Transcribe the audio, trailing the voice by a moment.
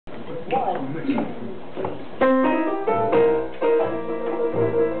Everybody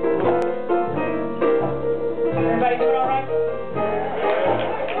doing all right?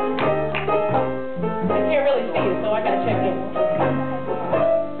 I can't really see you, so I gotta check in.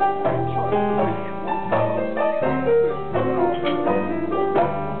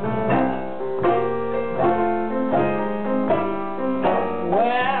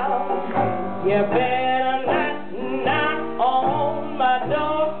 Well, you better not knock on my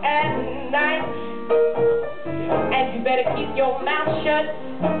door at night, and you better keep your mouth shut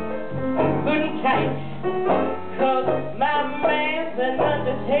good and tight, 'cause my man's an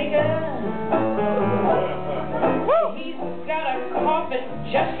Undertaker. He's got a coffin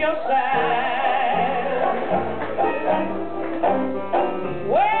just your size.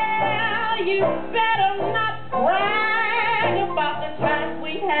 Well, you better not brag about the times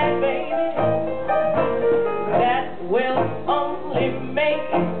we had, baby. That will only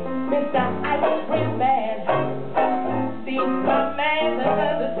make Mr. Ice Cream mad. See, my man's an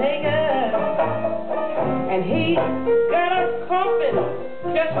Undertaker, and he's got a coffin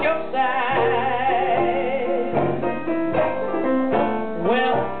just your size.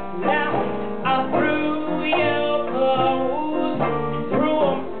 Well, now I threw your clothes, threw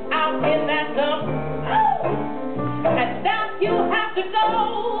them out in that dump, and now you have to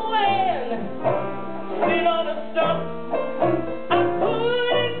go and sit on a stump. I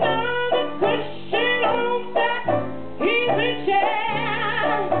put down a cushion on that easy chair,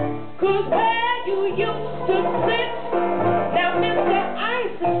 'cause where you used to sit, now Mr.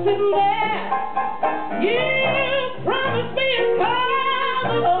 Ice is sitting there. You promised me a car,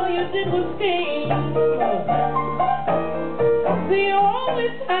 but all you did was scheme. The only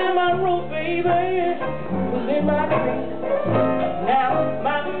time I wrote, baby, was in my dreams. Now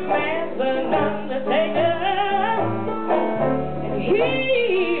my man's an Undertaker, and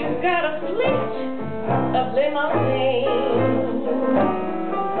he's got a fleet of limousines.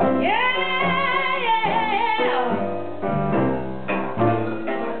 Yeah.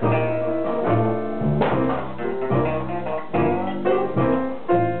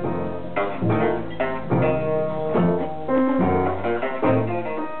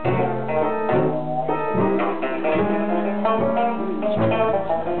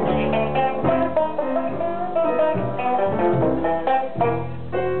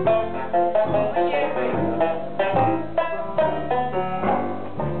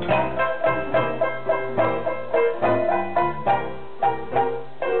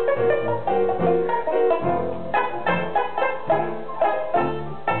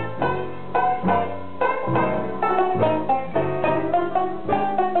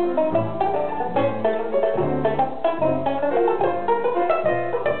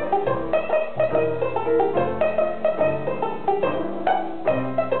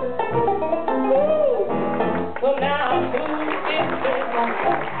 Well, now who is this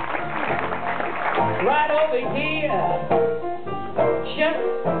right over here, just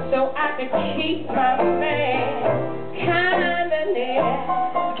so I could keep my man?